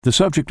The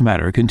subject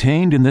matter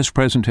contained in this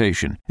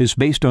presentation is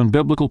based on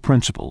biblical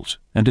principles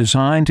and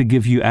designed to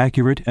give you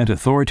accurate and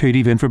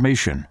authoritative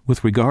information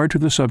with regard to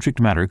the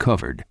subject matter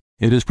covered.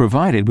 It is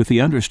provided with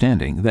the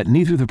understanding that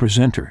neither the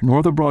presenter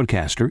nor the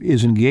broadcaster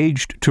is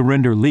engaged to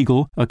render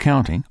legal,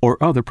 accounting, or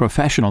other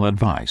professional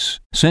advice.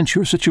 Since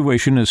your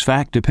situation is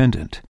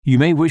fact-dependent, you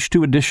may wish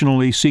to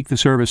additionally seek the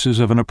services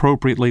of an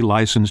appropriately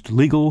licensed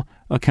legal,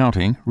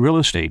 accounting, real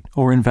estate,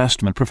 or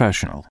investment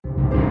professional.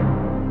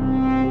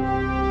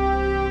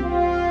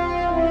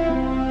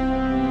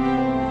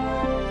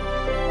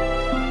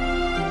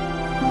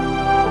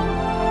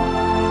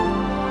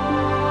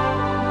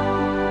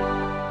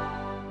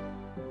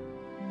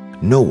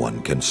 No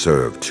one can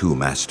serve two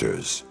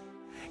masters.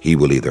 He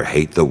will either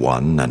hate the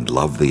one and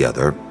love the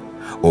other,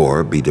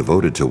 or be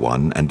devoted to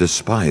one and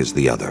despise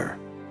the other.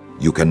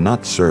 You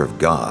cannot serve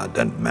God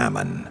and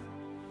mammon.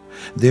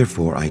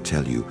 Therefore, I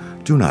tell you,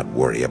 do not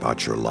worry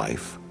about your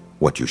life,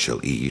 what you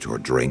shall eat or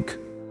drink,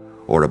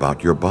 or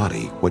about your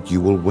body, what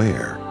you will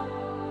wear.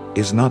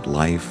 Is not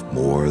life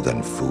more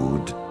than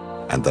food,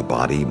 and the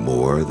body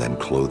more than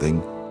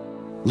clothing?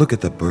 Look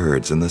at the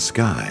birds in the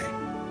sky.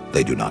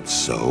 They do not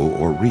sow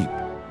or reap.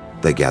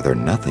 They gather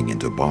nothing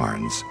into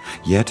barns,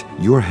 yet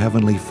your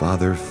heavenly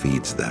Father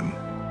feeds them.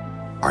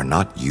 Are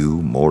not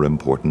you more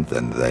important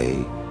than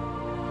they?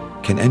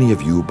 Can any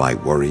of you, by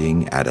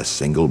worrying, add a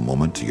single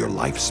moment to your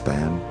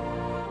lifespan?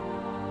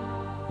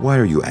 Why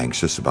are you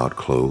anxious about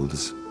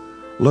clothes?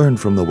 Learn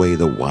from the way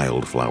the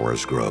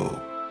wildflowers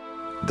grow.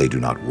 They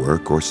do not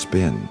work or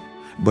spin,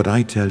 but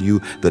I tell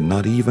you that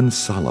not even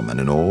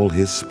Solomon in all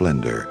his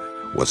splendor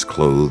was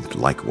clothed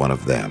like one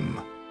of them.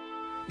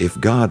 If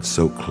God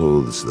so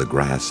clothes the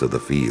grass of the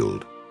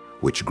field,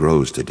 which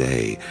grows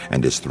today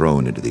and is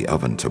thrown into the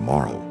oven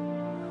tomorrow,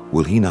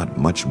 will he not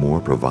much more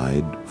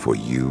provide for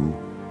you,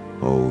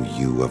 O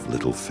you of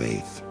little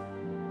faith?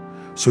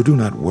 So do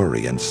not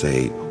worry and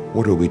say,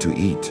 what are we to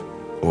eat?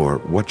 Or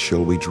what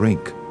shall we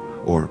drink?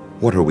 Or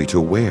what are we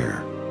to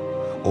wear?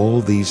 All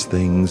these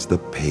things the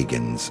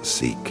pagans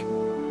seek.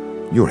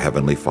 Your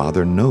heavenly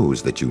Father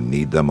knows that you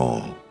need them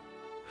all.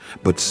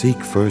 But seek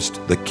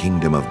first the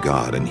kingdom of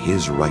God and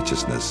his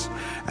righteousness,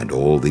 and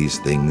all these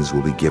things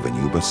will be given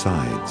you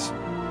besides.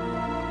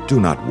 Do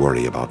not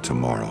worry about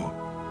tomorrow.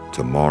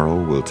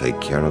 Tomorrow will take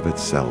care of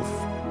itself.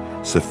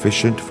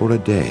 Sufficient for a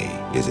day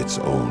is its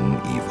own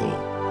evil.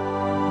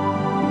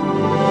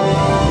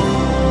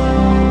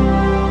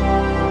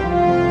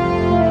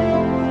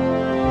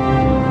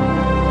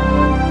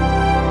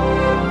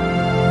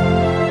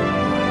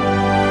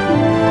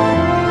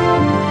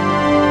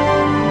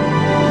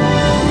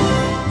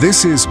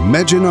 This is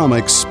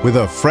Medjunomics with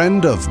a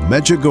Friend of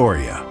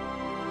Medjugorje.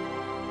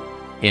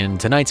 In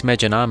tonight's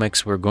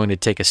Medjunomics, we're going to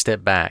take a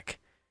step back.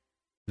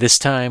 This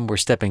time, we're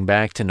stepping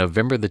back to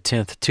November the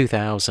 10th,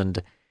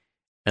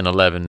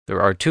 2011.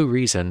 There are two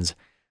reasons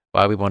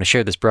why we want to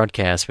share this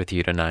broadcast with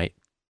you tonight.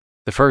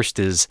 The first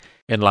is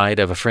in light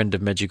of a Friend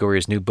of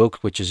Medjugorje's new book,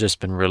 which has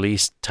just been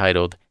released,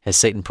 titled, Has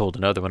Satan Pulled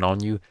Another One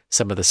on You?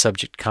 Some of the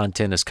subject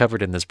content is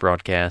covered in this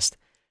broadcast.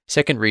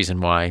 Second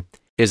reason why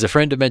is a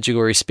Friend of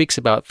Medjugorje speaks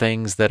about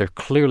things that are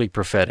clearly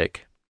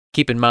prophetic.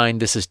 Keep in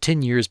mind, this is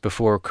 10 years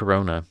before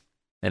Corona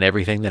and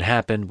everything that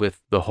happened with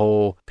the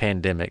whole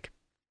pandemic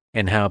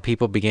and how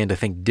people began to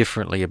think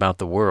differently about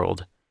the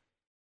world.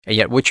 And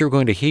yet what you're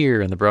going to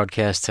hear in the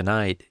broadcast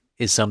tonight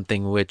is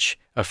something which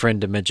a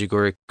Friend of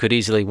Medjugorje could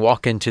easily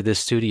walk into this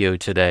studio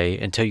today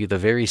and tell you the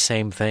very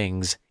same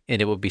things,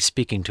 and it will be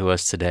speaking to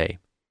us today.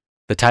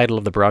 The title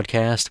of the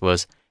broadcast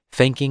was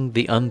Thinking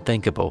the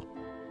Unthinkable.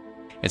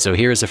 And so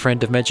here is a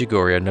Friend of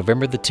Medjugorje,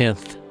 November the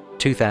 10th,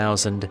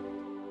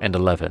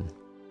 2011.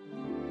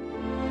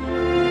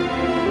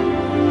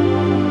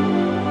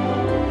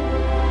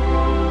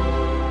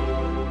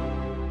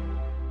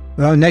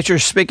 Well,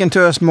 nature's speaking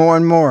to us more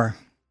and more.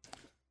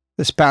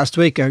 This past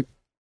week, an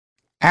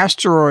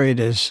asteroid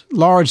as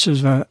large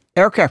as an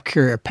aircraft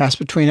carrier passed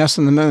between us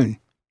and the moon.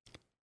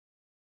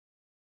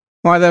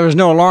 Why, there was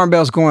no alarm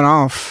bells going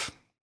off.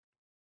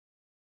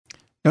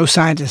 No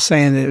scientists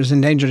saying that it was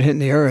in danger of hitting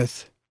the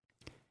Earth.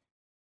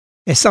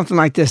 If something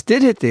like this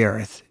did hit the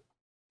Earth,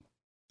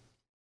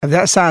 of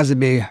that size, it'd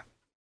be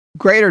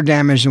greater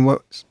damage than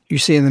what you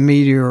see in the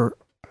meteor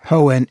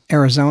Ho in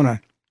Arizona,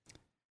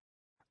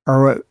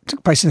 or what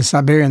took place in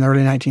Siberia in the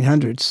early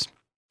 1900s.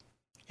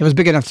 It was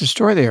big enough to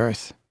destroy the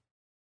Earth.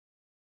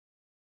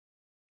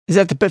 Is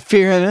that to put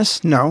fear in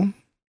us? No.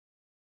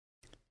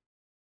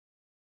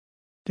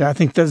 Do I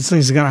think that this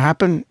thing's going to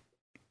happen?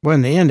 Well,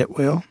 in the end, it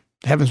will.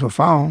 The heavens will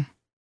fall.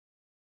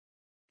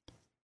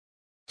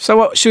 So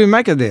what should we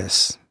make of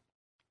this?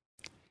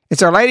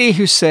 It's Our Lady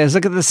who says,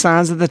 look at the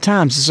signs of the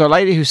times. It's Our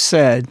Lady who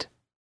said,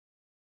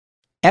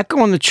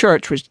 echoing the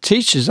church, which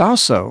teaches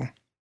also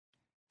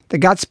that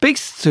God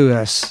speaks to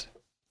us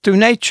through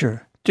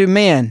nature, through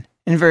men,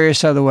 in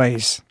various other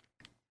ways.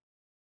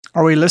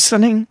 Are we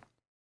listening?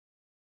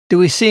 Do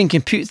we see and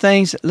compute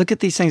things? Look at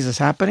these things that's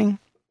happening.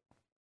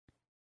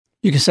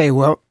 You can say,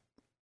 well,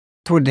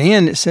 toward the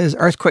end it says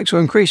earthquakes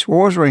will increase,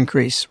 wars will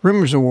increase,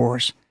 rumors of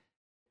wars.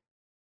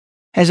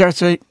 Has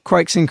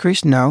earthquakes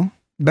increased? No.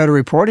 Better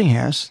reporting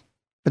has.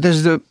 But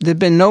there's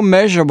been no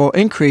measurable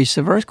increase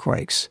of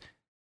earthquakes.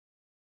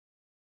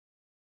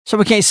 So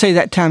we can't say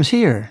that time's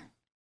here.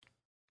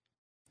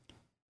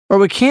 Or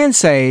we can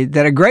say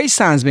that a great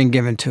sign's been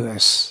given to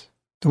us.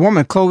 The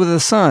woman clothed with the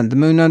sun, the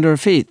moon under her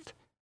feet,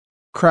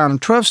 crown of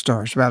 12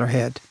 stars about her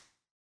head.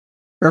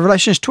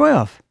 Revelations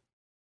 12.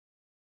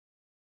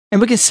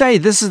 And we can say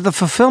this is the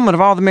fulfillment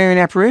of all the Marian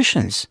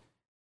apparitions.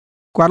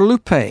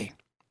 Guadalupe,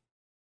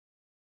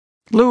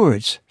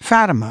 Lourdes,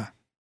 Fatima.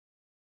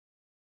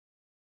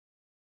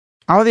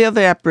 All the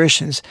other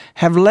apparitions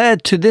have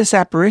led to this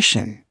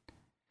apparition.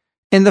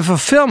 In the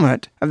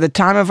fulfillment of the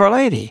time of Our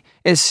Lady,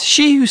 it's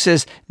she who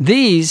says,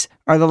 these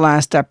are the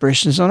last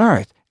apparitions on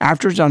earth.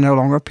 Afterwards, I'll no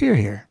longer appear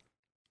here.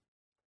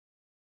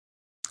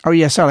 Oh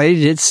yes, Our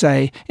Lady did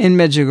say in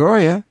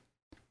Medjugorje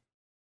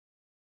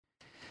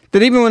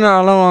that even when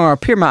I no longer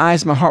appear, my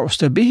eyes and my heart will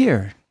still be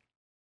here.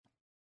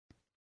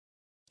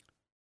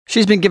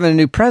 She's been given a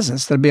new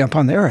presence that'll be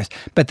upon the earth,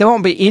 but there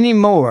won't be any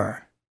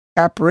more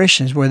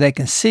apparitions where they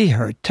can see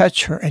her,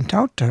 touch her, and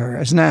talk to her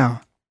as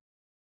now.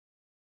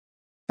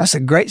 That's a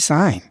great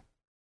sign.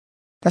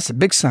 That's a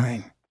big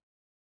sign.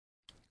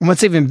 And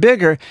what's even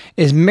bigger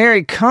is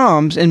Mary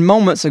comes in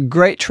moments of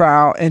great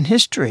trial in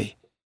history.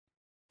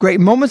 Great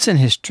moments in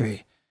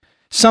history.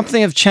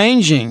 Something of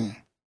changing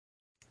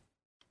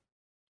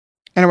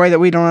in a way that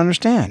we don't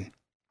understand.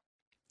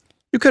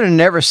 You could have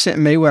never sent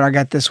me what I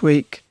got this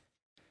week.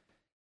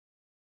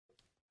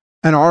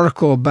 An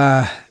article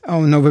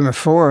on November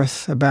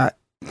 4th about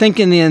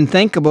thinking the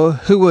unthinkable,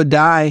 who will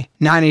die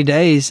 90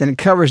 days, and it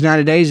covers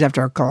 90 days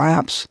after a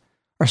collapse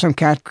or some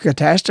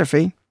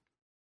catastrophe.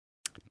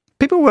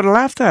 People would have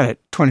laughed at it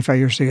 25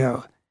 years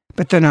ago,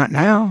 but they're not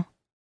now.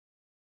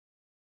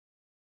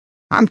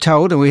 I'm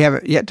told, and we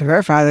haven't yet to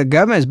verify, the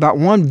government has bought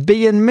 1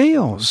 billion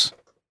meals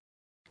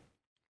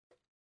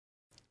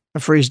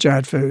of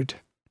freeze-dried food.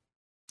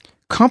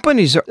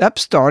 Companies are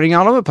upstarting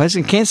all over the place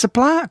and can't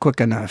supply it quick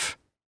enough.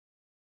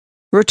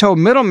 We're told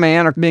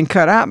middlemen are being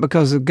cut out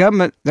because the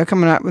government, they're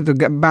coming out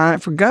with buying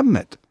it for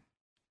government.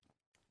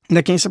 And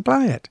they can't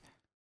supply it.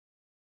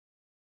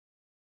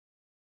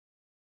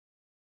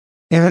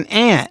 If an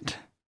ant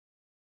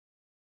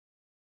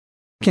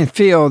can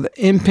feel the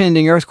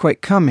impending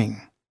earthquake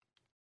coming,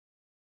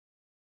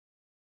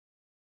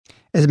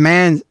 as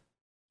man,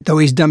 though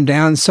he's dumbed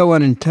down, so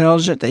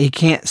unintelligent that he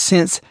can't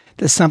sense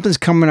that something's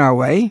coming our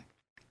way,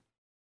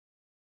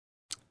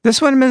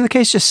 this wouldn't have been the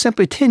case just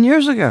simply 10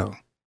 years ago.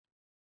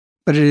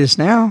 But it is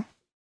now.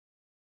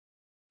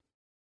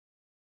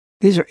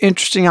 These are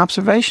interesting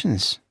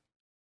observations.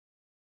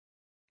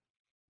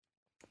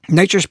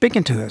 Nature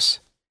speaking to us.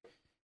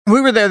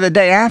 We were there the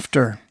day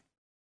after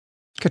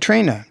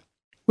Katrina.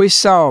 We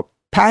saw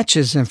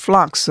patches and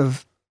flocks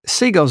of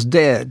seagulls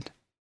dead.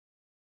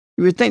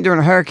 You would think during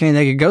a hurricane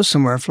they could go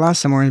somewhere, fly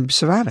somewhere, and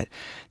survive it.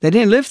 They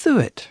didn't live through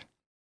it.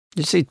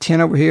 You see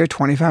 10 over here,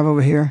 25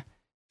 over here.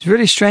 It's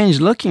really strange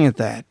looking at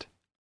that.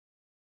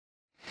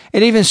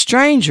 And even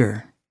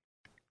stranger,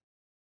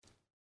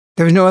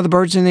 there was no other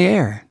birds in the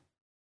air.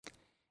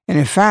 And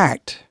in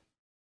fact,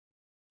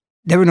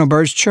 there were no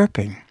birds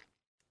chirping.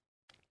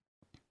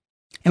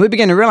 And we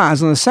began to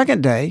realize on the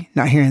second day,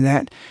 not hearing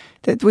that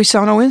we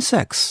saw no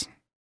insects.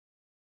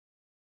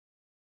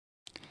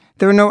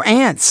 There were no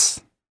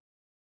ants.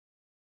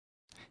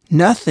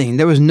 Nothing.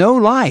 There was no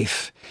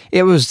life.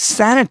 It was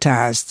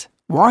sanitized,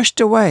 washed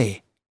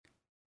away.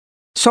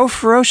 So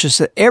ferocious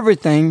that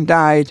everything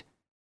died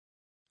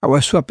or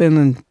was swept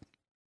inland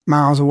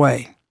miles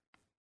away.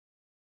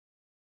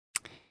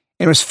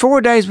 It was 4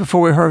 days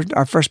before we heard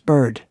our first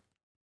bird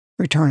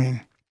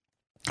returning.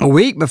 A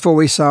week before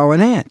we saw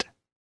an ant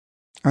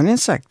or an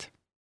insect.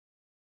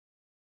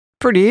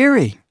 Pretty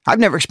eerie. I've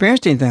never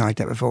experienced anything like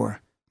that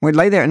before. We'd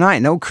lay there at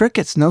night, no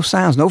crickets, no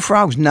sounds, no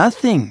frogs,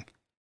 nothing.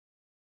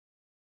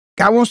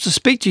 God wants to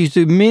speak to you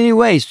through many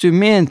ways, through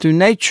men, through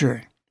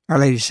nature, Our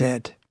Lady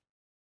said.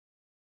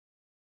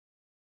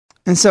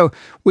 And so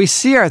we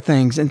see our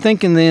things and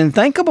thinking the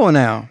unthinkable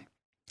now.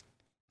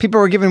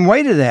 People are giving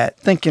way to that,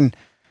 thinking,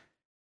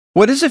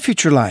 what is the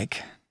future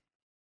like?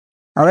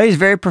 Our Lady is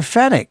very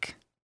prophetic,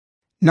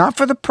 not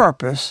for the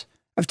purpose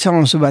of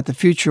telling us about the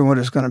future and what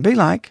it's going to be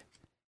like,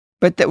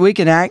 but that we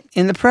can act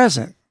in the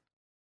present.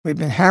 We've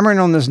been hammering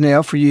on this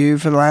nail for you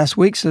for the last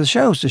weeks of the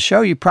shows to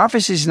show you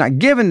prophecy is not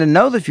given to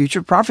know the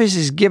future. Prophecy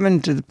is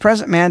given to the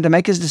present man to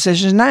make his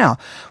decisions now.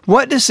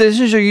 What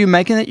decisions are you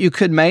making that you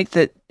could make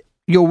that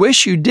you'll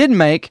wish you did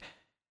make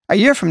a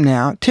year from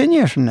now, 10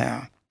 years from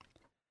now?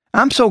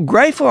 I'm so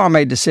grateful I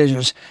made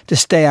decisions to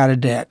stay out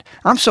of debt.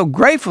 I'm so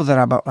grateful that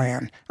I bought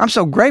land. I'm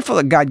so grateful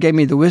that God gave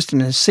me the wisdom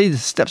to see the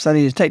steps I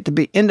need to take to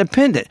be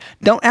independent.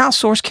 Don't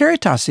outsource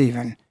Caritas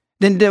even.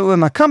 Didn't do it with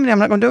my company. I'm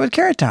not going to do it with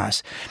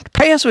Caritas.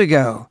 Pay as we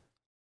go.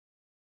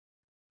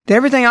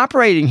 Everything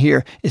operating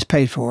here is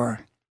paid for.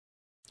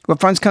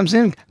 What funds comes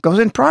in goes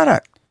in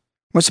product.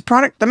 What's the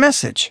product? The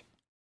message.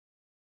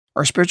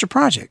 Or a spiritual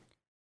project.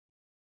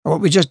 Or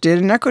what we just did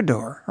in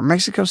Ecuador or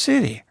Mexico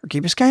City or Key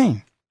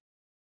Biscayne.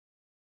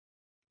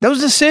 Those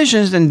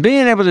decisions and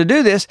being able to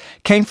do this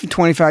came from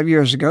 25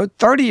 years ago,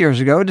 30 years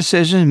ago,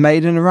 decisions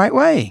made in the right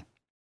way.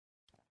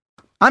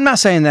 I'm not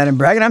saying that in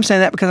bragging. I'm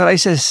saying that because it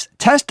says,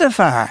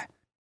 testify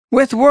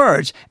with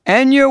words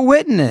and your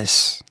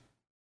witness.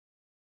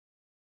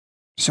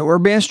 So we're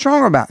being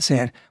stronger about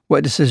saying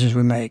what decisions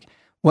we make.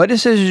 What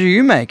decisions are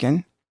you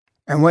making?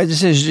 And what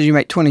decisions did you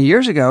make 20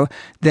 years ago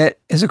that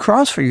is a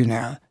cross for you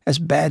now? That's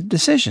bad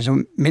decisions.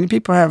 And many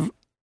people have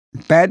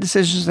bad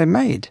decisions they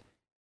made.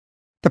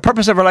 The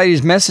purpose of Our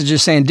Lady's message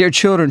is saying, dear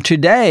children,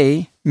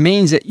 today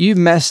means that you've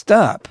messed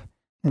up.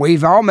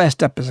 We've all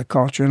messed up as a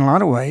culture in a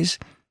lot of ways.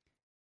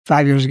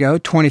 5 years ago,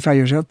 25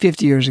 years ago,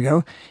 50 years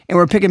ago, and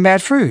we're picking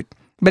bad fruit.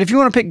 But if you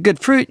want to pick good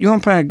fruit, you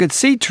want to plant a good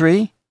seed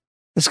tree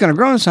that's going to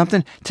grow in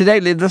something, today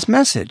leave this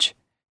message.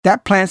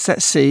 That plants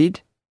that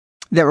seed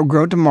that will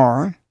grow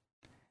tomorrow,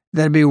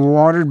 that'll be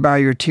watered by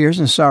your tears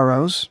and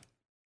sorrows,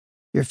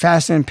 your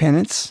fasting and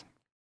penance,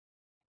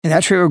 and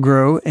that tree will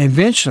grow, and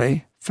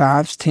eventually,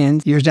 5,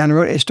 10 years down the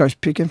road, it starts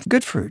picking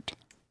good fruit.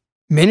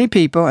 Many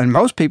people, and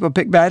most people,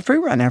 pick bad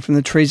fruit right now from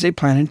the trees they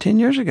planted 10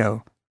 years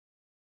ago,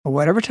 or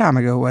whatever time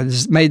ago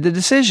was made the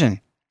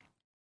decision.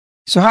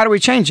 So how do we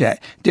change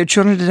that? Dear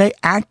children, today,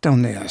 act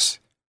on this.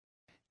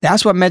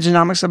 That's what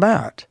Medjugorje is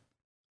about.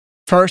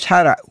 First,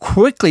 how to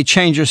quickly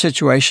change your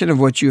situation of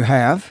what you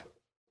have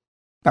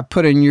by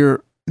putting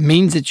your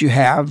means that you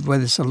have,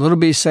 whether it's a little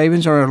bit of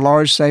savings or a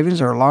large savings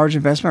or a large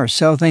investment, or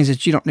sell things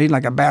that you don't need,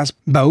 like a bass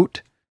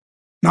boat.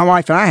 My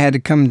wife and I had to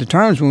come to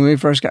terms when we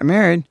first got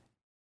married.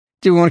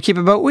 Did we want to keep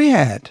a boat we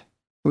had?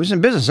 It was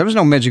in business. There was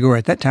no Medjugorje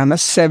at that time.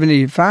 That's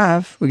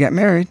 75. We got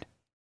married.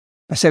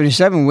 By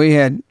 77, we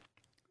had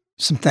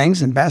some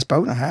things in bass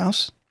boat and a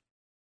house.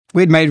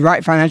 We had made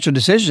right financial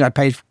decisions. I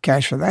paid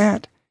cash for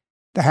that.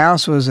 The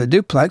house was a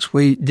duplex.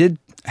 We did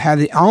have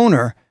the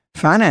owner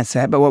finance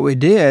that, but what we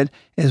did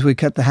is we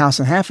cut the house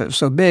in half. It was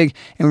so big,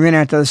 and we ran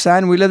out to the other side,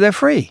 and we lived there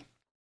free.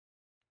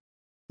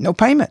 No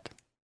payment.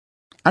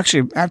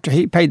 Actually, after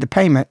he paid the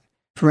payment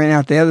for renting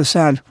out the other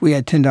side, we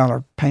had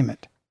 $10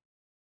 payment.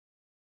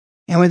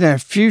 And within a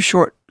few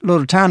short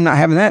little time not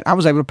having that, I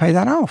was able to pay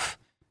that off.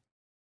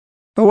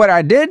 But what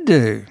I did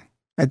do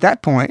at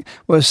that point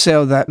was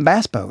sell that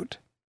bass boat.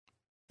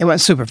 It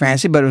wasn't super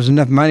fancy, but it was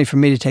enough money for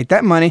me to take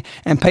that money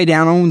and pay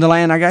down on the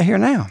land I got here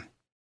now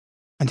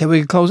until we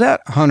could close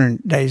out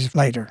 100 days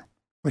later,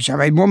 which I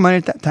made more money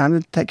at that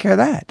time to take care of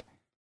that.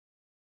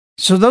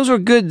 So those were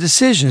good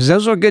decisions.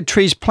 Those were good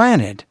trees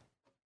planted.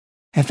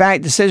 In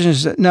fact,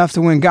 decisions enough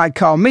that when God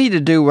called me to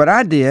do what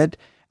I did,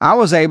 I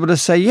was able to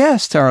say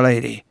yes to Our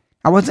Lady.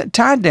 I wasn't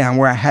tied down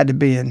where I had to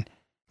be and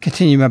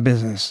continue my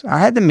business. I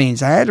had the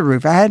means. I had a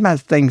roof. I had my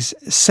things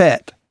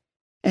set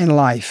in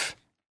life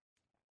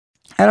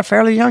at a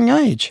fairly young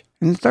age,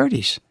 in the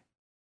 30s.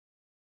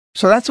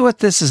 So that's what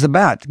this is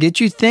about, to get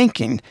you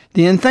thinking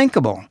the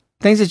unthinkable,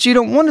 things that you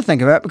don't want to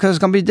think about because it's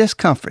going to be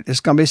discomfort. It's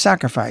going to be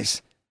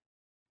sacrifice.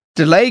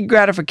 Delayed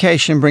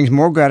gratification brings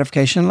more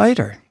gratification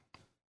later.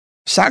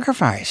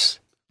 Sacrifice.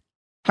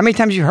 How many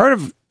times you heard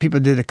of people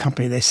did a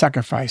company, they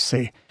sacrificed,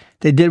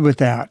 they did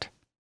without.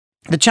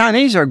 The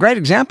Chinese are a great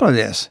example of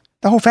this.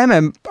 The whole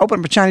family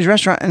opened up a Chinese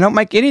restaurant and don't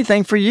make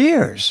anything for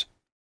years.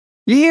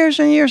 Years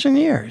and years and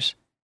years.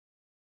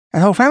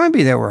 And the whole family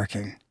be there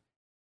working.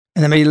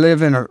 And they may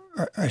live in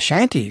a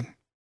shanty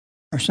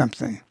or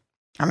something.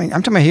 I mean,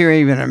 I'm talking about here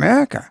even in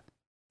America.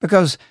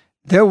 Because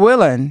they're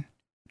willing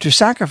to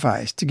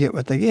sacrifice to get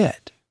what they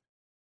get.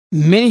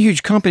 Many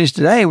huge companies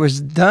today was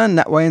done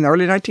that way in the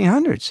early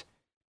 1900s.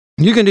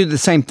 You can do the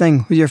same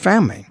thing with your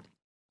family.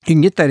 You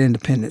can get that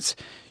independence.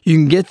 You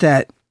can get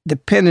that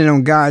dependent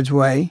on God's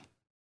way,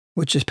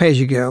 which is pay as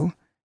you go.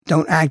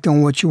 Don't act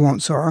on what your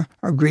wants are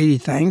or greedy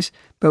things,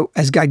 but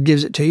as God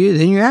gives it to you,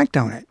 then you act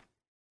on it.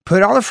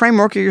 Put all the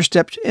framework of your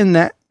steps in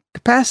that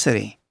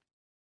capacity.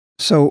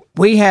 So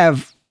we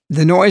have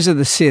the noise of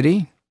the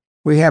city.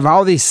 We have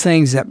all these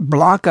things that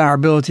block our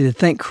ability to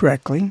think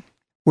correctly.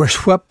 We're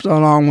swept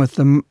along with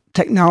the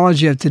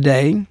technology of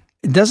today.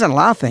 It doesn't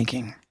allow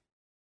thinking.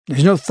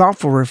 There's no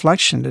thoughtful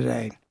reflection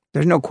today.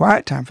 There's no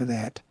quiet time for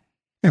that.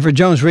 And for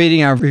Joan's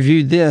reading, I've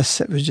reviewed this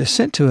that was just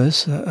sent to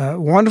us, a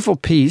wonderful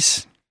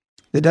piece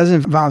that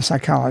doesn't involve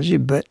psychology,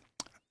 but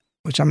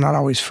which I'm not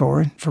always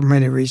for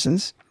many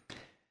reasons.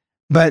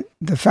 But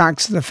the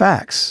facts are the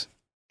facts.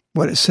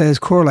 What it says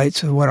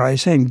correlates with what I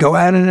was saying. Go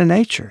out into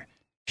nature.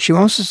 She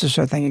wants us to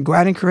start thinking, go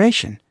out in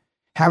creation.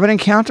 Have an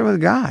encounter with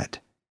God.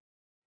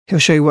 He'll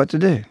show you what to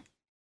do.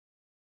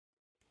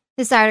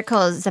 This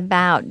article is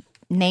about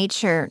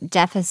nature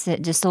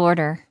deficit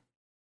disorder.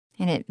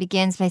 And it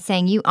begins by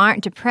saying, you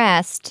aren't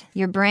depressed.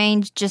 Your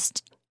brain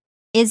just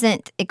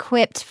isn't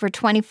equipped for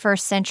 21st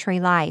century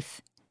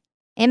life.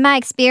 In my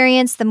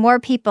experience, the more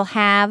people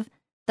have,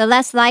 the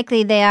less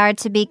likely they are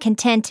to be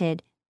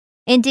contented.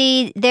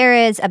 Indeed, there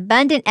is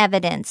abundant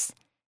evidence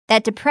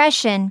that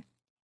depression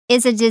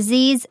is a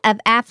disease of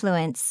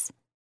affluence,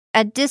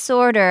 a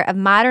disorder of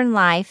modern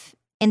life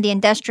in the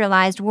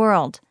industrialized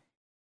world.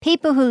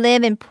 People who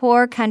live in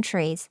poor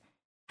countries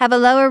have a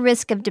lower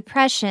risk of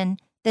depression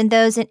than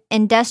those in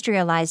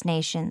industrialized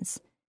nations.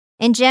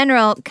 In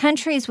general,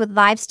 countries with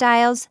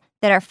lifestyles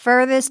that are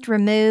furthest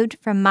removed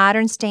from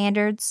modern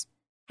standards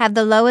have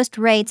the lowest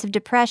rates of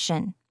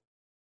depression.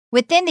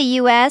 Within the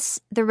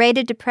U.S., the rate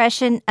of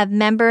depression of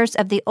members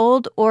of the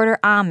Old Order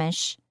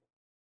Amish,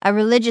 a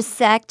religious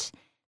sect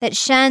that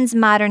shuns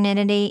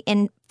modernity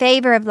in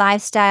favor of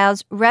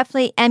lifestyles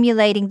roughly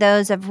emulating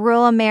those of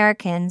rural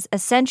Americans a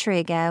century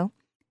ago,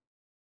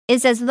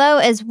 is as low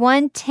as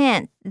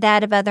 1/10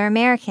 that of other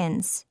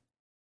Americans.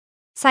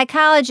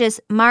 Psychologist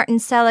Martin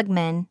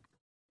Seligman,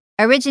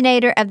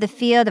 originator of the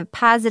field of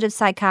positive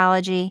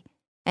psychology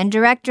and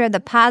director of the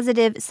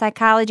Positive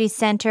Psychology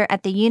Center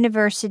at the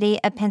University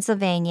of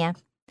Pennsylvania,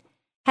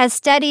 has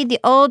studied the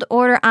Old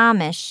Order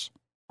Amish,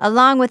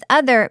 along with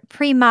other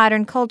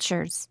pre-modern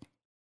cultures.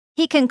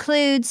 He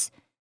concludes,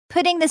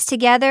 putting this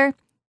together,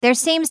 there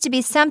seems to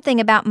be something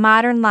about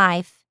modern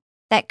life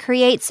that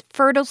creates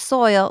fertile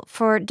soil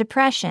for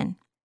depression.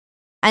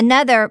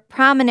 Another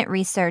prominent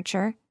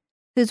researcher,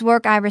 whose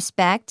work I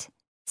respect,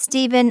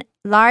 Stephen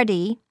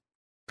Lardy,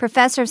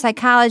 professor of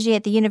psychology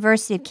at the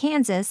University of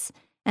Kansas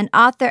and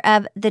author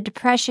of The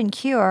Depression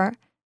Cure,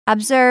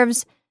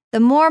 observes the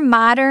more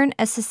modern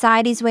a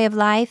society's way of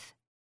life,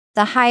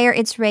 the higher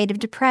its rate of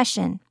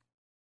depression.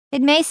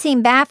 It may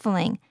seem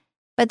baffling,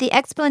 but the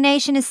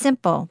explanation is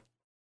simple.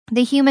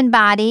 The human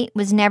body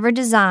was never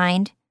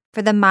designed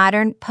for the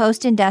modern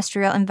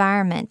post-industrial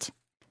environment.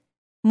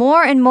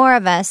 More and more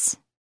of us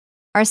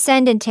are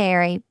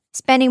sedentary,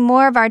 spending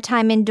more of our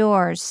time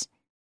indoors.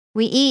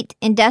 We eat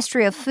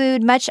industrial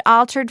food much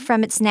altered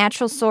from its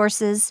natural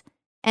sources,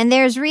 and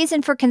there is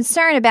reason for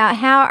concern about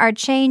how our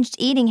changed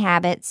eating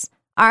habits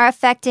are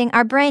affecting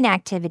our brain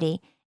activity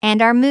and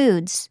our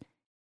moods.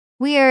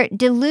 We are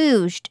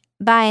deluged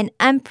by an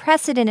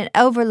unprecedented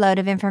overload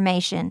of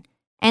information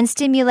and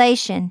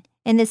stimulation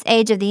in this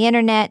age of the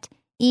internet,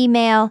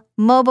 email,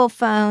 mobile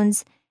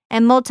phones,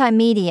 and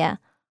multimedia,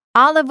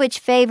 all of which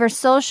favor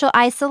social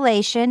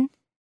isolation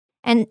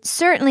and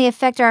certainly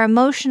affect our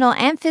emotional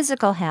and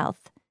physical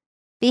health.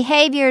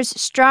 Behaviors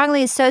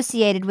strongly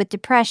associated with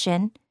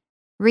depression,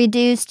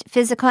 reduced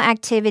physical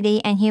activity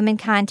and human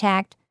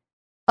contact,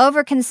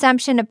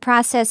 overconsumption of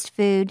processed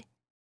food,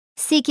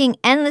 seeking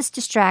endless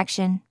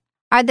distraction,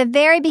 are the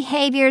very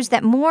behaviors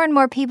that more and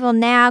more people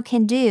now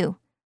can do,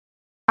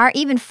 are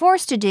even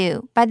forced to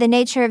do by the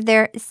nature of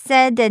their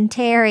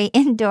sedentary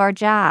indoor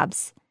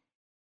jobs.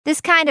 This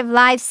kind of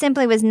life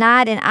simply was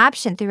not an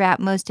option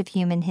throughout most of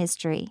human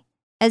history,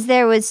 as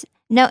there was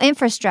no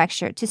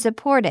infrastructure to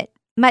support it,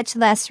 much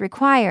less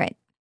require it.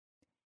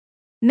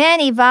 Men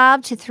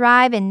evolved to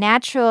thrive in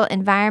natural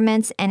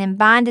environments and in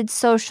bonded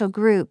social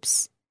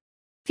groups.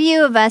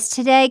 Few of us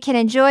today can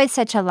enjoy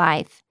such a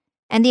life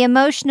and the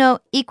emotional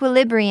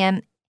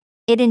equilibrium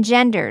it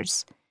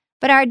engenders,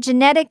 but our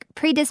genetic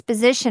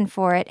predisposition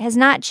for it has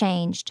not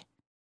changed.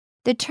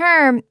 The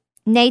term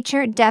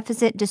nature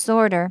deficit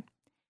disorder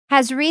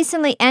has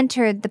recently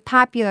entered the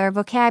popular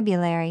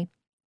vocabulary,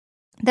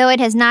 though it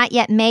has not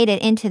yet made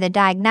it into the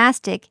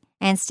diagnostic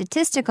and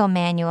statistical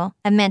manual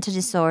of mental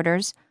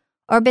disorders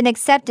or been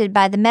accepted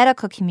by the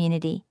medical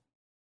community.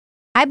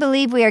 I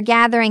believe we are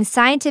gathering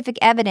scientific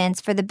evidence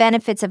for the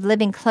benefits of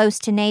living close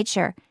to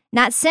nature,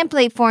 not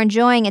simply for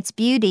enjoying its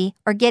beauty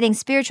or getting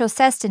spiritual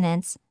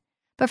sustenance,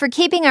 but for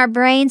keeping our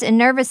brains and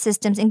nervous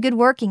systems in good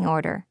working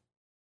order.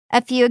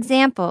 A few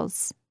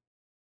examples.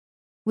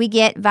 We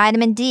get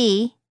vitamin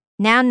D,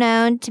 now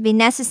known to be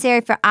necessary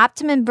for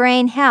optimum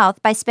brain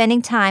health by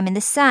spending time in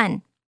the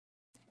sun.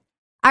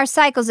 Our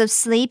cycles of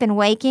sleep and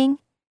waking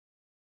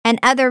and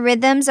other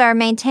rhythms are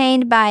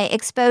maintained by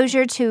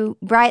exposure to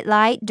bright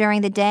light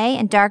during the day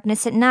and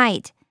darkness at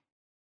night.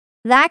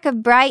 Lack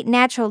of bright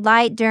natural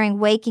light during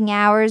waking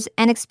hours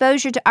and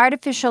exposure to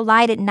artificial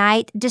light at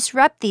night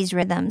disrupt these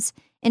rhythms,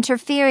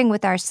 interfering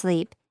with our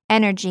sleep,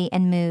 energy,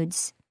 and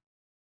moods.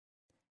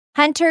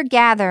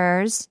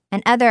 Hunter-gatherers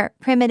and other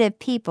primitive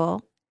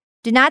people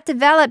do not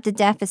develop the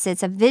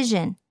deficits of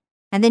vision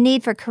and the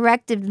need for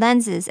corrective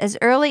lenses as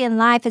early in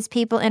life as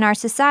people in our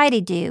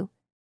society do,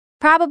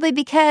 probably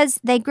because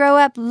they grow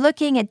up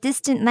looking at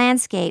distant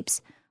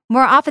landscapes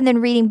more often than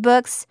reading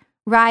books,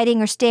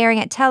 writing, or staring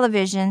at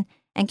television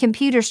and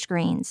computer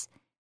screens.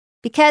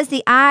 Because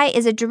the eye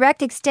is a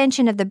direct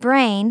extension of the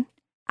brain,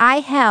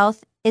 eye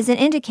health is an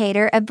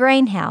indicator of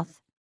brain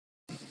health.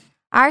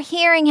 Our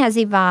hearing has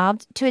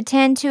evolved to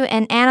attend to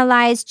and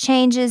analyze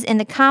changes in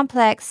the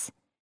complex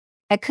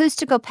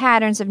acoustical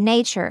patterns of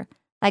nature,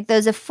 like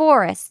those of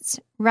forests,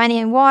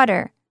 running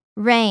water,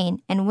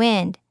 rain, and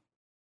wind.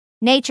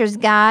 Nature's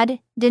God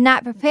did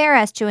not prepare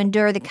us to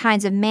endure the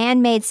kinds of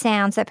man-made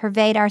sounds that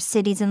pervade our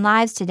cities and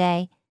lives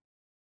today.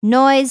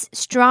 Noise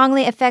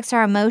strongly affects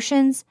our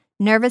emotions,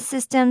 nervous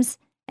systems,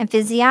 and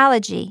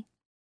physiology.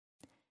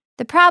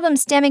 The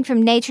problems stemming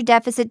from nature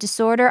deficit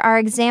disorder are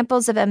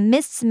examples of a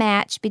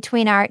mismatch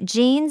between our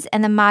genes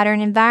and the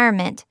modern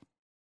environment.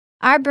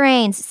 Our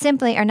brains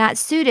simply are not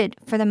suited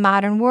for the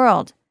modern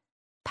world.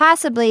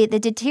 Possibly the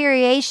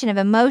deterioration of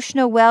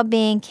emotional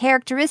well-being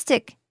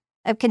characteristic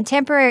of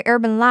contemporary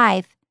urban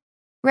life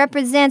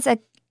represents a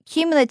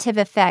cumulative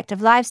effect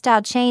of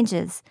lifestyle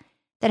changes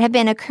that have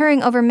been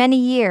occurring over many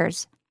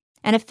years,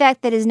 an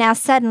effect that is now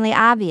suddenly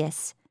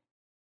obvious.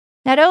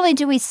 Not only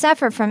do we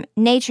suffer from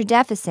nature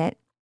deficit,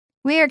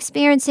 we are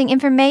experiencing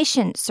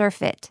information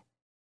surfeit.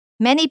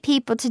 Many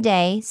people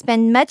today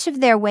spend much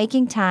of their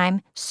waking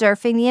time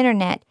surfing the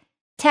internet,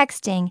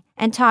 texting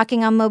and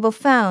talking on mobile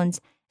phones,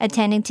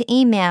 attending to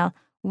email,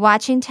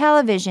 watching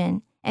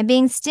television, and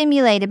being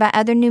stimulated by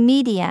other new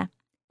media,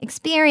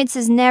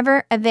 experiences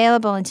never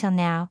available until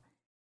now.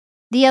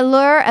 The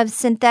allure of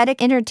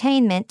synthetic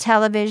entertainment,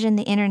 television,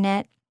 the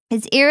internet,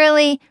 is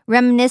eerily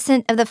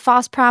reminiscent of the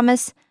false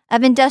promise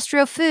of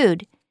industrial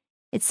food.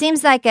 It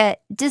seems like a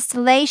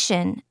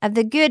distillation of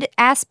the good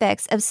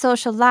aspects of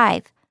social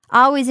life,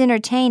 always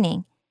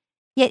entertaining,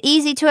 yet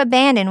easy to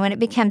abandon when it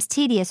becomes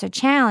tedious or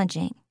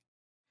challenging.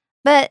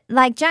 But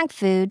like junk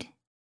food,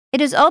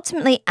 it is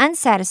ultimately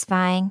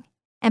unsatisfying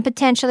and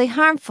potentially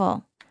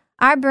harmful.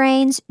 Our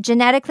brains,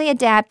 genetically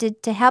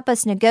adapted to help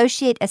us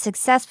negotiate a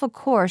successful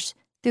course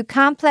through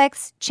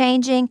complex,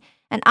 changing,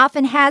 and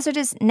often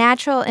hazardous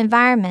natural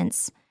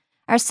environments,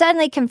 are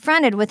suddenly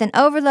confronted with an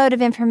overload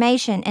of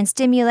information and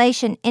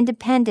stimulation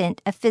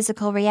independent of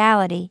physical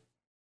reality.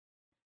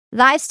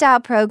 Lifestyle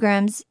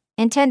programs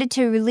intended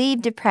to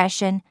relieve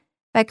depression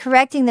by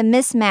correcting the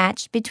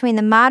mismatch between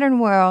the modern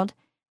world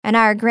and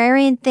our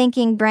agrarian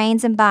thinking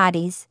brains and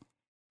bodies,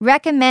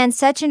 recommend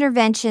such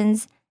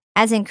interventions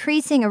as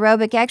increasing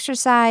aerobic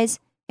exercise,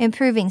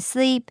 improving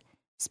sleep,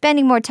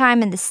 spending more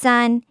time in the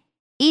sun,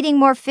 eating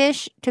more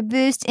fish to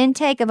boost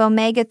intake of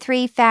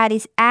omega-3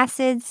 fatty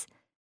acids,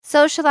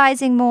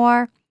 socializing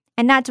more,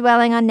 and not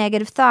dwelling on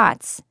negative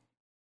thoughts.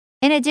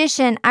 In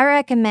addition, I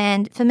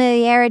recommend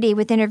familiarity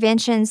with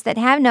interventions that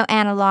have no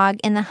analog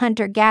in the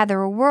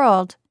hunter-gatherer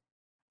world,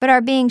 but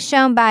are being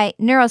shown by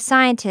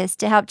neuroscientists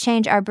to help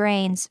change our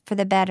brains for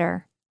the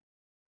better.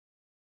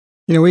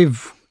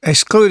 We've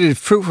excluded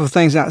fruitful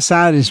things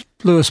outside in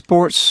lieu of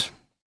sports.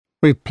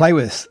 We play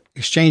with,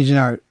 exchanging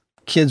our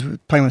kids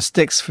with playing with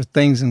sticks for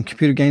things, and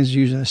computer games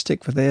using a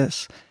stick for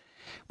this.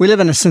 We live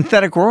in a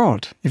synthetic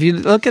world. If you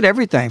look at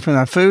everything, from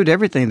the food,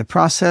 everything, the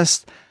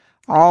process,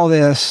 all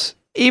this,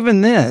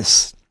 even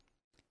this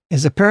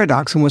is a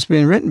paradox in what's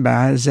being written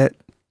by, is that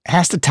it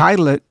has to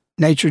title it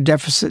nature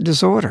deficit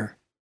disorder.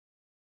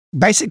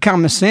 Basic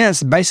common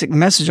sense, the basic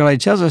message already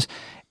tells us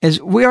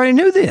is we already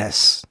knew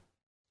this.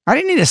 I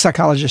didn't need a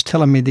psychologist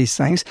telling me these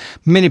things.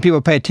 Many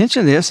people pay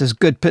attention to this. It's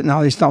good putting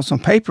all these thoughts on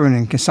paper and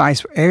in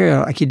concise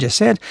area, like you just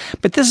said.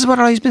 But this is what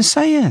he's been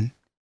saying.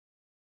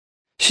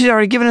 She's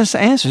already given us the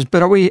answers,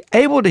 but are we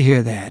able to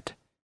hear that?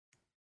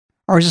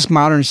 Or is this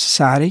modern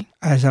society,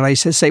 as the lady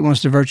says, Satan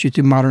wants to divert you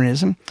through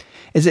modernism?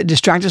 Is it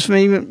distract us from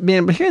even being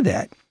able to hear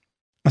that?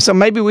 And so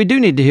maybe we do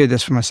need to hear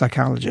this from a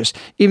psychologist,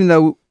 even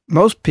though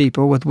most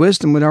people with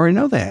wisdom would already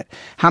know that.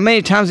 How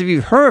many times have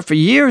you heard for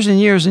years and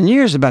years and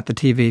years about the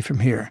TV from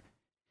here?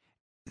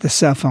 The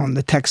cell phone,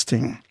 the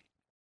texting.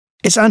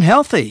 It's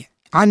unhealthy.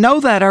 I know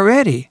that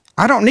already.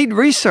 I don't need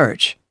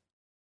research.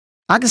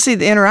 I can see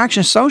the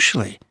interaction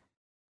socially.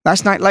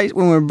 Last night late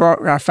when we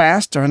brought our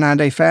fast, our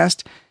 9-day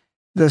fast,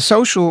 the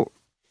social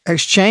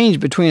exchange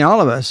between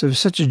all of us, it was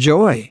such a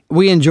joy.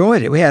 We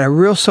enjoyed it. We had a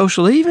real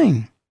social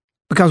evening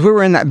because we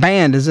were in that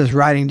band, as this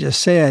writing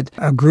just said,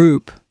 a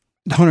group,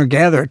 the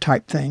hunter-gatherer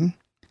type thing.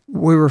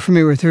 We were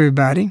familiar with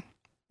everybody.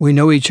 We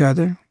know each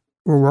other.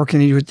 We're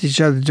working with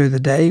each other through the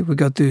day. We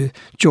go through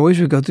joys.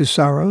 We go through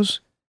sorrows,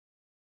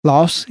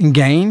 loss and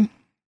gain.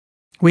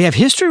 We have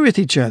history with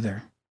each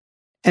other.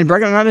 And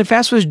breaking the 9-day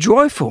fast was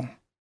joyful.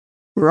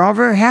 We're all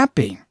very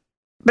happy.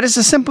 But it's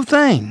a simple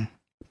thing.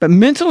 But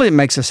mentally it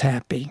makes us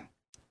happy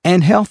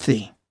and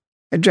healthy.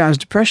 It drives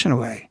depression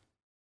away.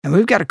 And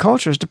we've got a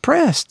culture that's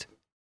depressed.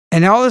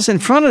 And all that's in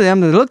front of them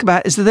that they look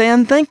about is the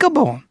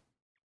unthinkable.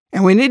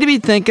 And we need to be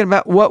thinking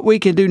about what we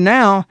can do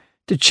now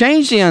to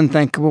change the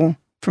unthinkable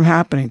from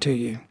happening to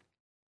you.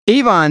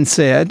 Yvonne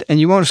said, and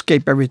you won't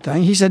escape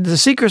everything, he said the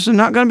secrets are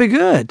not going to be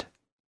good.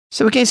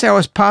 So we can't say,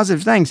 it's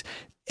positive things.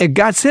 If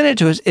God sent it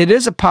to us, it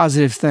is a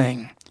positive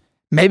thing.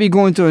 Maybe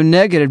going through a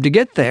negative to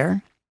get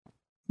there,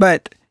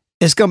 but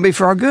it's going to be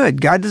for our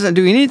good. God doesn't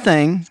do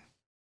anything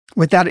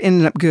without it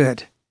ending up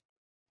good.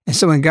 And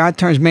so when God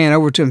turns man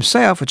over to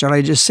himself, which our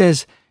lady just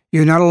says,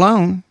 you're not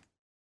alone.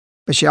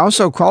 But she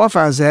also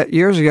qualifies that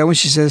years ago when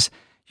she says,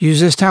 use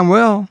this time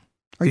well,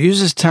 or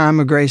use this time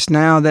of grace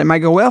now that it might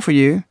go well for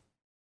you,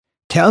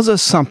 tells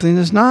us something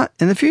that's not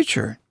in the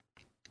future.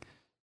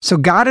 So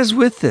God is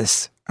with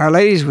us. Our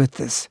lady's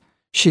with us.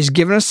 She's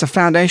given us the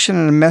foundation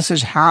and a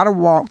message how to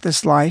walk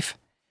this life,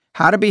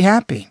 how to be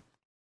happy.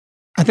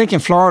 I think in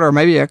Florida or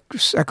maybe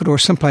Ecuador,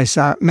 someplace,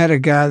 I met a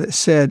guy that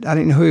said, I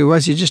didn't know who he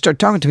was. He just started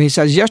talking to me. He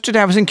says, yesterday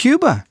I was in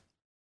Cuba.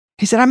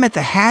 He said, I met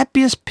the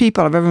happiest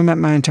people I've ever met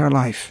in my entire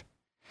life.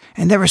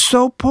 And they were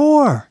so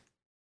poor,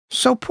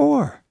 so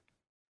poor.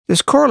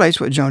 This correlates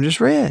with what Joan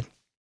just read.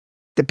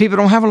 That people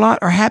don't have a lot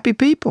are happy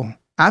people.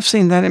 I've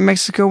seen that in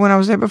Mexico when I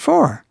was there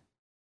before.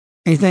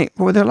 And you think,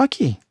 boy, they're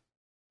lucky.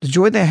 The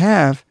joy they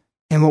have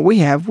and what we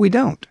have, we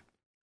don't.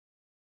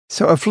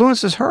 So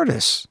affluence has hurt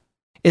us.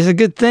 It's a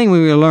good thing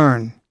when we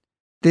learn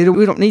that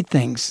we don't need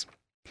things.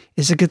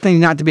 it's a good thing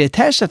not to be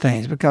attached to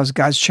things because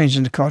God's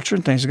changing the culture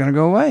and things are going to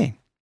go away.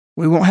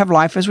 We won't have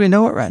life as we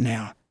know it right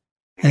now.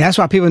 And that's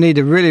why people need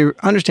to really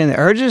understand the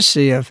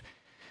urgency of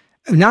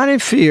not in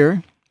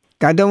fear.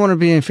 God don't want to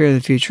be in fear of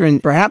the future.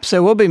 And perhaps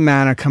there will be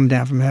manna come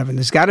down from heaven.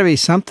 There's got to be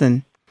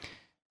something.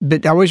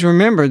 But always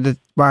remember that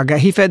while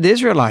He fed the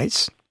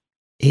Israelites,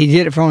 He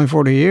did it for only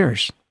 40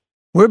 years.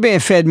 We're being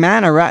fed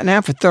manna right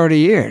now for 30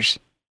 years.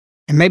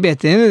 And maybe at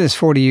the end of this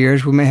 40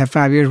 years, we may have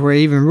 5 years where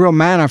even real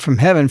manna from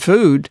heaven,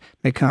 food,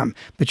 may come.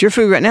 But your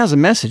food right now is the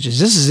messages.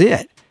 This is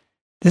it.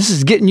 This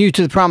is getting you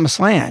to the promised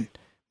land.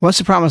 What's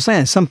the promised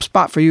land? Some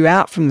spot for you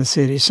out from the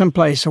city,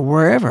 someplace or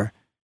wherever.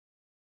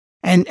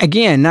 And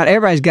again, not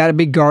everybody's got to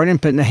be guarding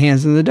and putting their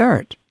hands in the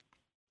dirt.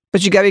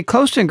 But you got to be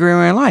close to the green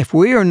area of life.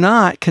 We are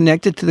not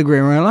connected to the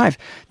green area of life.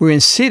 We're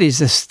in cities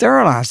that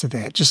sterilized of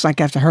that, just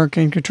like after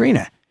Hurricane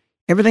Katrina.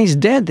 Everything's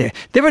dead there.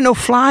 There were no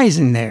flies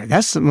in there.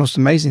 That's the most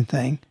amazing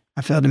thing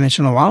I failed to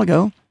mention a while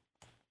ago.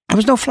 There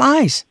was no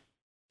flies.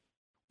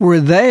 We're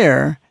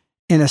there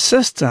in a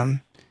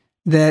system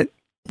that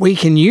we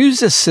can use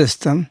this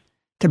system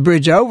to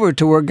bridge over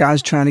to where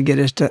God's trying to get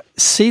us to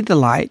see the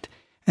light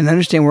and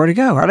understand where to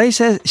go. Our lady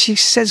says, she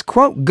says,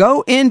 quote,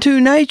 go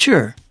into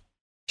nature.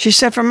 She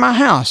said, from my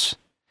house.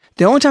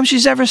 The only time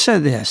she's ever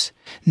said this,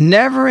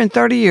 never in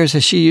 30 years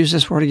has she used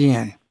this word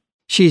again.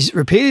 She's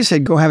repeatedly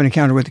said, go have an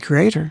encounter with the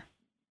Creator.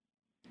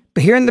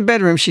 But here in the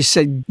bedroom, she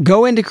said,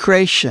 go into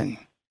creation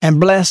and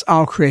bless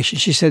all creation.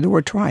 She said the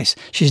word twice.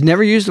 She's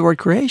never used the word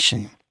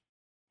creation.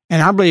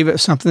 And I believe it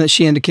was something that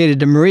she indicated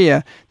to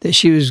Maria that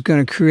she was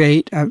going to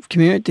create a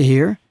community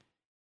here.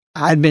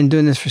 I'd been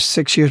doing this for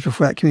 6 years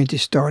before that community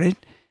started.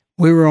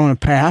 We were on a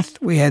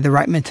path. We had the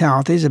right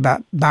mentalities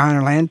about buying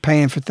our land,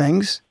 paying for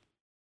things.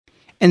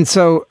 And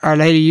so Our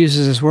Lady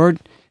uses this word,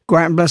 go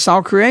out and bless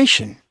all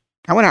creation.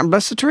 I went out and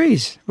blessed the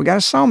trees. We got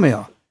a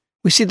sawmill.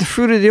 We see the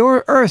fruit of the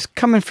earth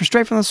coming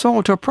straight from the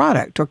soil to a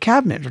product, to a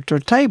cabinet, or to a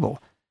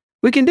table.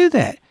 We can do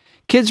that.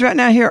 Kids right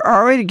now here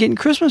are already getting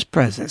Christmas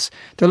presents.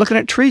 They're looking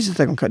at trees that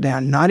they're going to cut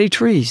down, knotty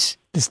trees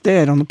that's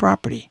dead on the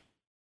property.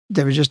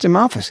 They were just in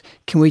my office.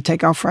 Can we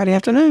take off Friday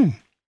afternoon?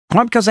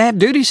 Why? Because they have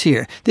duties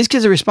here. These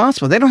kids are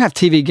responsible. They don't have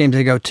TV games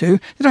they go to.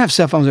 They don't have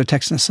cell phones they're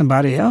texting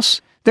somebody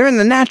else. They're in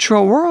the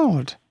natural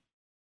world.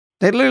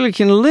 They literally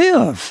can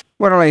live.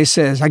 What Our Lady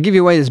says, I give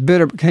you away this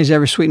bitter but contains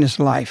every sweetness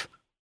of life.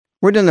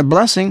 We're doing the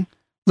blessing.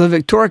 Little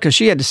Victoria, because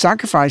she had to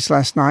sacrifice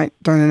last night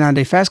during the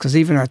 9-day fast, because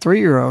even our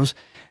 3-year-olds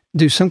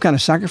do some kind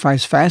of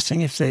sacrifice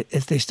fasting if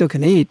they still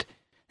can eat.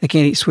 They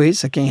can't eat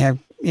sweets. They can't have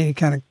any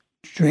kind of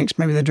drinks.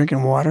 Maybe they're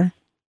drinking water.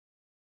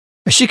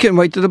 But she couldn't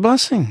wait to the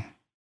blessing.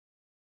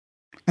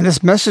 And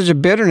this message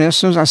of bitterness, as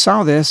soon as I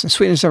saw this, the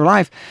sweetness of her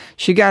life,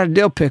 she got a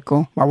dill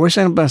pickle while we're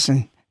saying a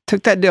blessing,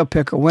 took that dill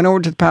pickle, went over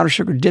to the powdered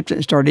sugar, dipped it,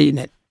 and started eating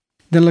it.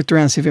 Then looked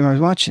around to see if anybody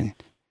was watching.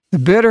 The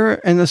bitter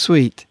and the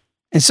sweet.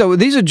 And so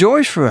these are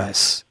joys for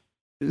us.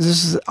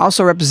 This is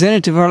also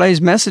representative of Our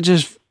Lady's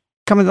messages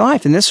coming to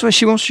life. And this is what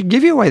she wants to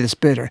give you away, this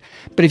bitter.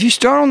 But if you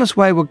start on this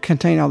way, will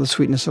contain all the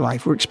sweetness of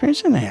life. We're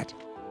experiencing that.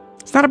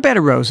 It's not a bed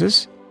of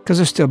roses, because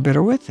they're still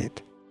bitter with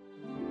it.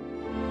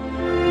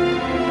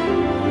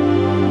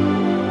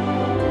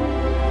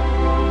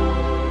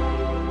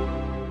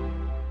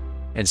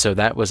 And so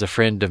that was A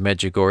Friend of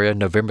Medjugorje,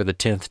 November the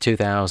 10th,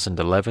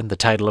 2011. The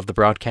title of the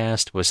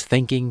broadcast was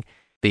Thinking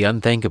the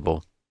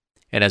Unthinkable.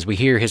 And as we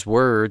hear his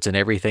words and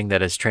everything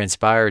that has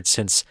transpired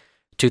since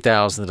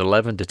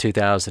 2011 to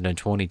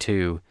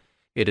 2022,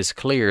 it is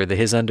clear that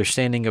his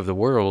understanding of the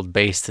world,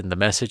 based in the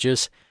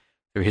messages,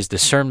 through his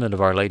discernment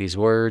of Our Lady's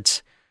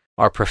words,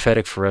 are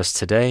prophetic for us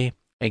today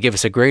and give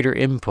us a greater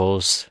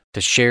impulse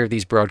to share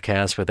these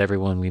broadcasts with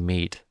everyone we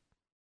meet.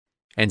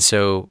 And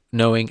so,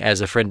 knowing,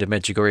 as A Friend of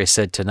Medjugorje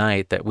said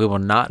tonight, that we will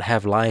not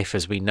have life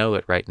as we know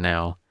it right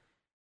now,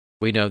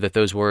 we know that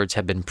those words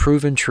have been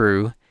proven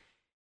true,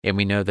 and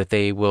we know that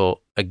they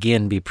will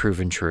again be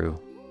proven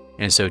true.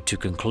 And so, to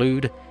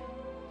conclude,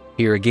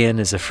 here again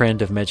is A Friend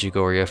of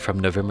Medjugorje from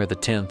November the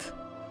 10th,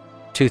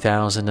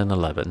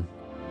 2011.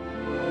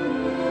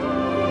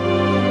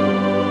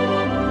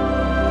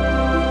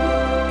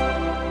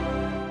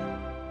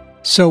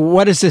 So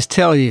what does this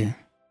tell you?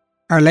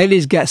 Our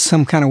Lady's got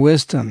some kind of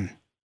wisdom.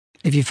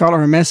 If you follow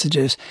her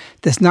messages,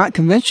 that's not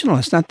conventional.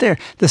 It's not there.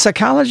 The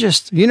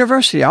psychologist,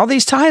 university, all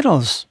these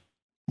titles,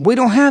 we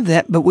don't have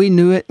that, but we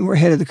knew it and we're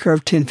ahead of the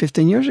curve 10,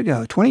 15 years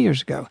ago, 20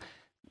 years ago,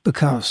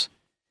 because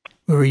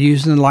we were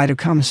using the light of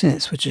common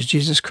sense, which is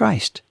Jesus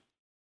Christ.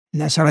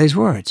 And that's Our Lady's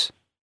words.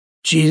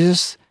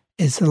 Jesus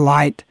is the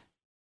light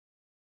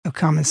of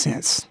common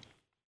sense.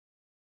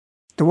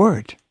 The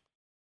Word.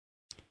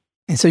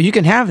 And so you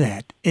can have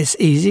that. It's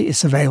easy.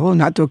 It's available,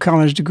 not to a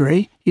college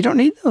degree. You don't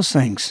need those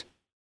things.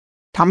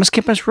 Thomas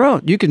Kempis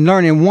wrote, you can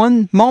learn in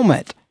one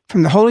moment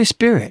from the Holy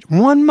Spirit,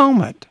 one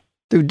moment,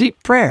 through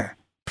deep prayer,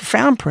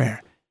 profound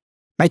prayer.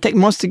 It may take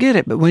months to get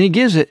it, but when he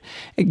gives it,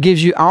 it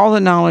gives you all the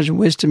knowledge and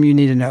wisdom you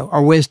need to know,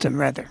 or wisdom,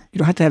 rather. You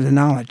don't have to have the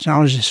knowledge.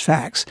 Knowledge is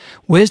facts.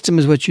 Wisdom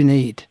is what you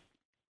need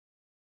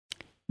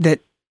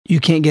that you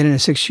can't get in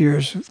 6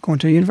 years of going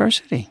to a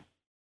university.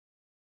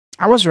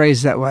 I was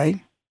raised that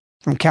way.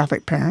 from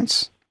Catholic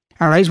parents.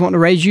 Our Lady's wanting to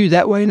raise you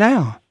that way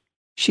now.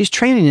 She's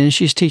training you and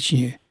she's teaching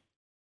you.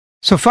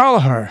 So follow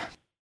her.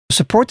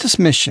 Support this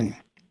mission.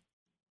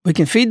 We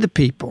can feed the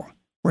people.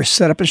 We're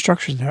set up and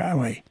structured that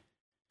way.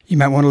 You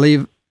might want to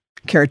leave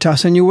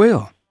Caritas and you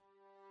will.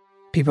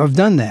 People have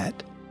done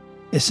that.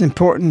 It's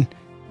important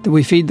that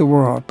we feed the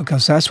world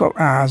because that's what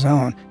our eyes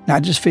on,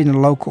 not just feeding a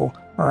local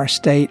or our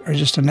state or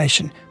just a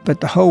nation, but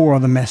the whole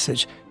world the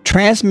message.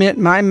 Transmit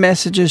my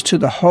messages to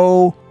the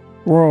whole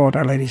world,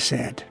 Our Lady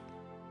said.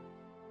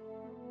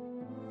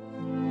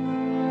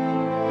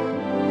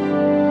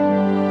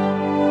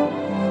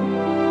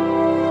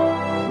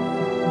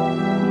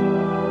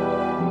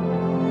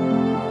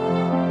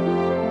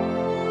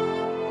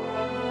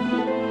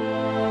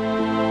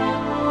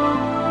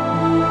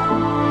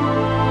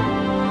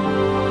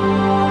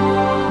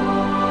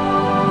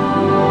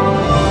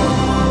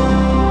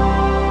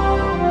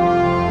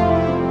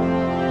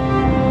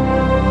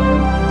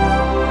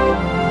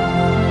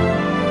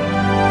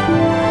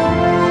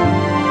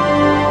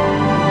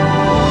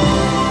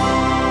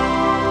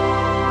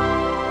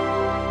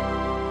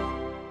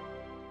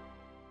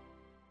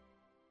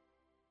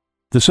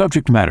 The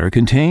subject matter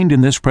contained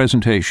in this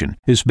presentation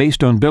is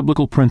based on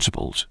biblical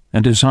principles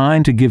and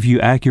designed to give you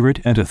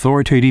accurate and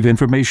authoritative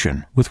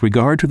information with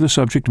regard to the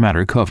subject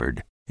matter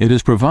covered. It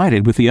is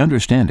provided with the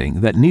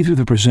understanding that neither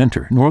the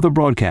presenter nor the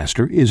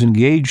broadcaster is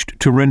engaged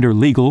to render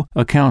legal,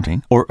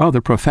 accounting, or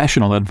other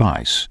professional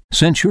advice.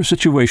 Since your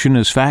situation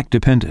is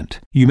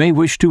fact-dependent, you may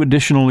wish to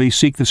additionally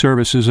seek the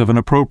services of an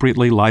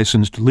appropriately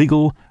licensed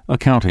legal,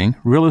 accounting,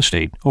 real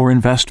estate, or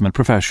investment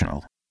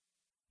professional.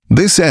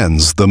 This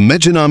ends the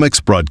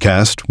Medjunomics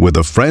broadcast with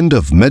a Friend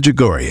of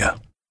Medjugorje.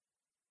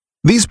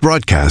 These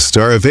broadcasts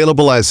are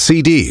available as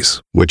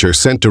CDs, which are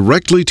sent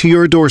directly to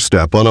your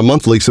doorstep on a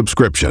monthly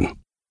subscription.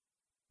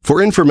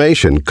 For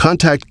information,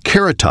 contact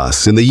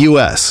Caritas in the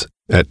U.S.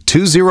 at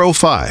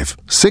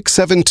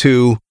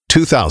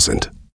 205-672-2000.